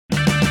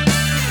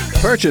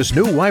Purchase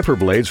new wiper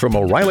blades from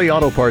O'Reilly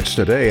Auto Parts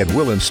today and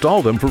we'll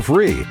install them for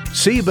free.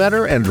 See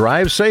better and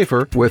drive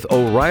safer with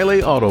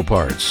O'Reilly Auto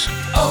Parts.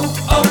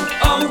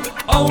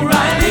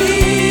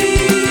 O'Reilly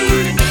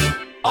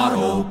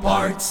Auto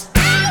Parts.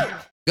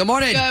 Good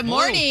morning. Good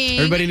morning.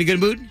 Everybody in a good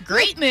mood?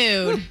 Great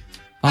mood.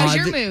 How's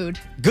your mood?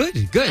 Good.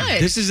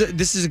 This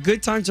is a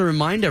good time to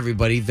remind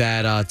everybody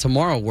that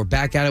tomorrow we're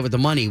back at it with the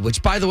money,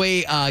 which, by the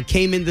way,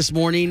 came in this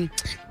morning.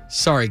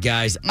 Sorry,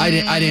 guys. I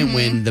didn't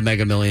win the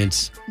Mega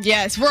Millions.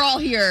 Yes, we're all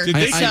here. Did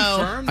they so,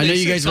 confirm? I know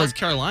you said guys were South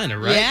Carolina,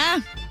 right? Yeah.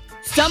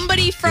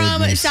 Somebody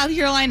from South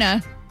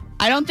Carolina.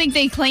 I don't think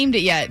they claimed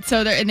it yet.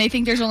 And they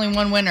think there's only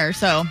one winner.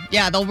 So,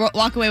 yeah, they'll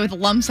walk away with a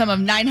lump sum of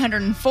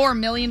 $904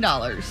 million.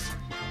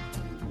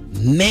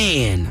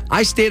 Man,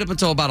 I stayed up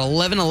until about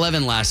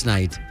 11:11 last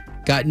night.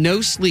 Got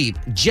no sleep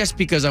just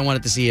because I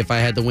wanted to see if I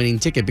had the winning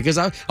ticket. Because,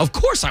 of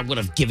course, I would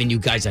have given you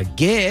guys a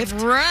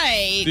gift.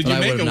 Right. Did you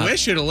make a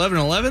wish at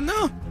 11:11,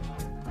 though?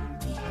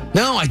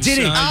 No, I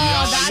didn't.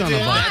 That's Son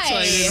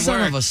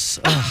why. of a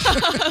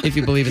if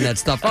you believe in that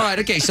stuff. All right,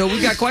 okay, so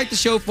we got quite the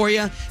show for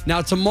you.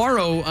 Now,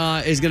 tomorrow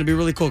is going to be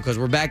really cool because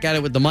we're back at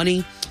it with the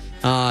money.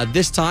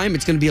 This time,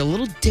 it's going to be a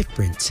little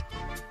different.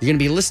 You're going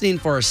to be listening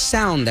for a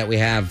sound that we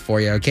have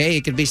for you, okay?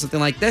 It could be something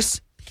like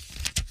this.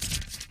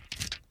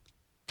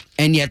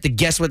 And you have to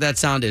guess what that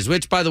sound is,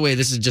 which, by the way,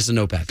 this is just a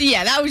notepad.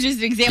 Yeah, that was just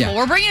an example. Yeah.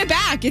 We're bringing it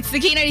back. It's the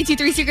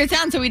K92.3 Secret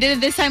Sound. So we did it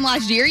this time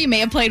last year. You may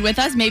have played with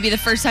us, maybe the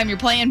first time you're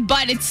playing,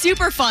 but it's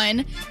super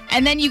fun.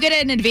 And then you get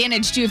an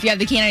advantage, too, if you have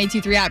the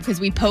K92.3 app,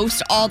 because we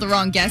post all the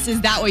wrong guesses.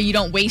 That way you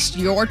don't waste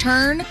your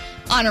turn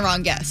on a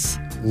wrong guess.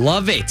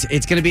 Love it.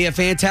 It's going to be a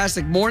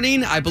fantastic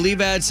morning. I believe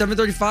at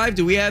 7:35,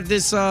 do we have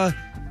this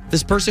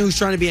person who's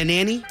trying to be a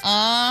nanny? Yeah,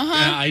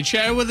 I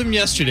chatted with him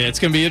yesterday. It's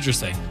going to be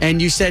interesting.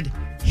 And you said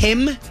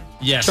him?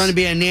 Yes. Trying to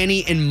be a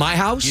nanny in my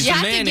house? You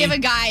have to give a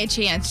guy a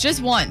chance,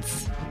 just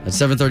once. At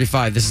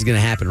 7:35, this is going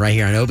to happen right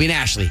here on Obie and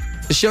Ashley.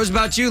 The show's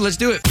about you. Let's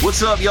do it.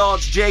 What's up, y'all?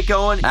 It's Jake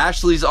Owen.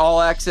 Ashley's All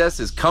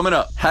Access is coming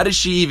up. How does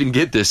she even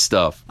get this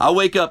stuff? I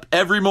wake up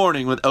every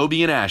morning with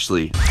Obie and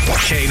Ashley.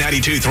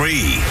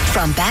 K92.3.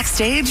 From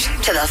backstage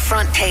to the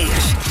front page,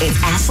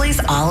 it's Ashley's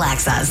All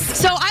Access.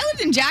 So I lived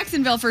in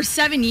Jacksonville for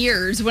 7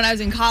 years when I was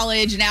in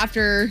college and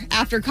after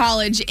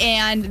college.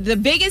 And the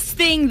biggest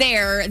thing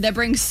there that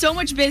brings so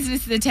much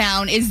business to the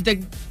town is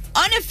the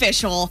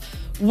unofficial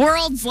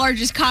world's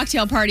largest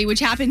cocktail party, which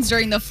happens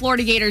during the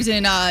Florida Gators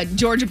and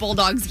Georgia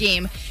Bulldogs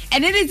game.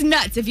 And it is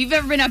nuts. If you've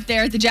ever been up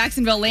there at the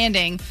Jacksonville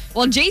Landing,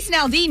 well, Jason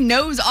Aldean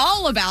knows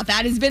all about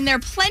that, has been there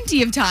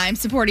plenty of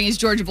times supporting his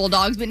Georgia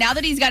Bulldogs. But now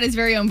that he's got his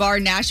very own bar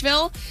in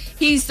Nashville,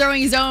 he's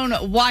throwing his own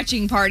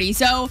watching party.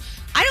 So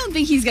I don't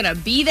think he's going to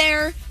be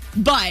there,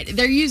 but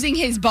they're using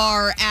his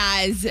bar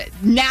as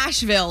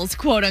Nashville's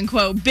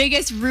quote-unquote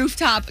biggest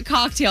rooftop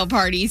cocktail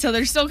party. So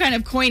they're still kind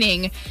of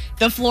coining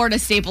the Florida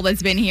staple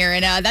that's been here.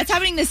 And that's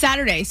happening this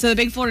Saturday. So the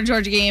big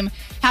Florida-Georgia game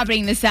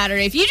happening this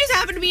Saturday. If you just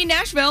happen to be in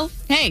Nashville,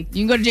 hey,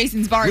 you can go to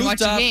Jason's bar and watch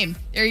the game.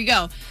 There you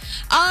go.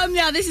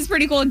 Now, this is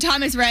pretty cool.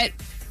 Thomas Rhett.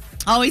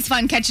 Always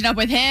fun catching up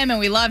with him, and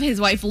we love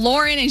his wife,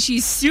 Lauren, and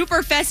she's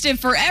super festive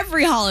for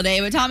every holiday,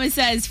 but Thomas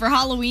says for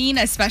Halloween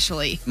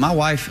especially. My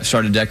wife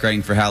started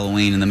decorating for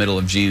Halloween in the middle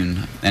of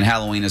June, and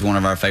Halloween is one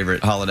of our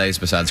favorite holidays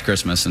besides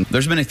Christmas. And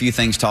there's been a few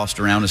things tossed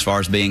around as far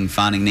as being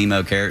Finding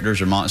Nemo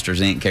characters or Monsters,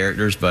 Inc.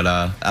 characters, but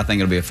I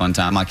think it'll be a fun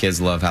time. My kids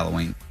love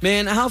Halloween.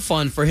 Man, how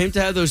fun for him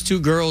to have those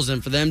two girls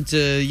and for them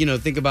to,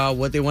 think about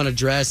what they want to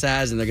dress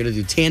as, and they're going to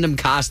do tandem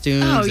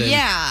costumes. Oh,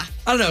 yeah.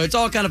 I don't know. It's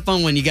all kind of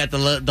fun when you got the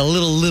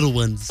little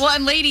ones. Well,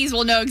 and ladies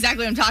will know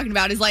exactly what I'm talking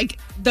about. Is like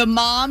the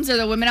moms or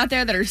the women out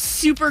there that are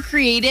super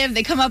creative.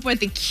 They come up with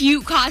the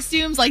cute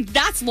costumes. Like,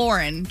 that's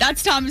Lauren.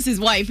 That's Thomas's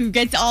wife who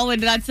gets all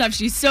into that stuff.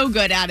 She's so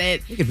good at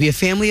it. It could be a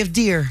family of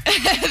deer.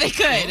 They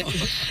could.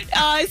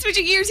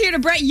 Switching gears here to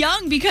Brett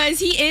Young because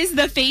he is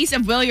the face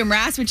of William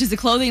Rast, which is a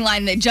clothing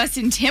line that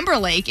Justin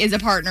Timberlake is a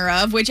partner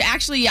of, which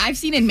actually I've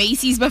seen in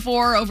Macy's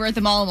before over at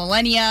the Mall of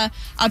Millennia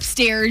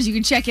upstairs. You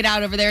can check it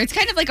out over there. It's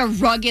kind of like a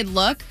rugged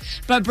look,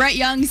 but Brett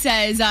Young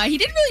says he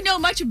didn't really know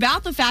much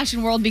about the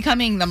fashion world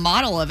becoming the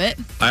model of it.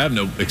 I have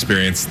no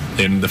experience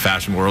in the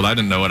fashion world. I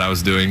didn't know what I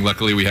was doing.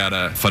 Luckily, we had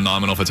a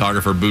phenomenal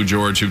photographer, Boo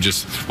George, who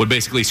just would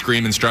basically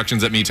scream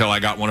instructions at me till I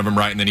got one of them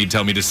right, and then he'd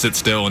tell me to sit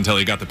still until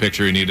he got the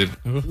picture he needed.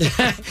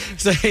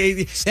 So,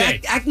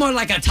 act more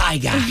like a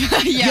tiger.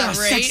 Yeah, You're a right?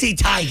 sexy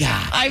tiger.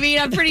 I mean,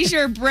 I'm pretty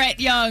sure Brett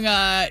Young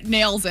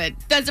nails it.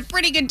 Does a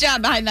pretty good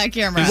job behind that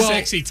camera. The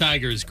sexy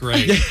tiger is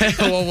great.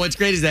 Well, what's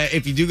great is that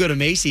if you do go to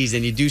Macy's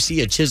and you do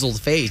see a chiseled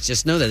face,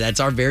 just know that that's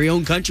our very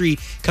own country's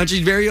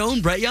very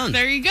own Brett Young.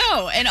 There you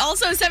go. And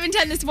also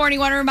 7:10 this morning,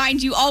 want to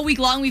remind you all week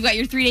long we've got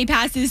your 3-day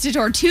passes to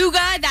Tortuga.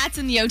 That's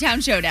in the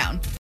O-Town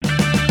Showdown.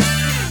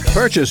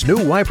 Purchase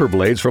new wiper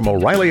blades from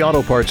O'Reilly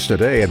Auto Parts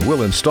today and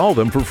we'll install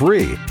them for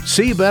free.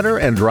 See better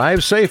and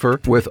drive safer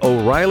with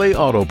O'Reilly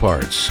Auto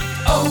Parts.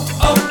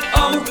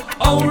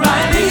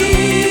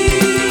 O'Reilly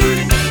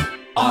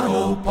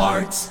Auto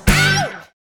Parts.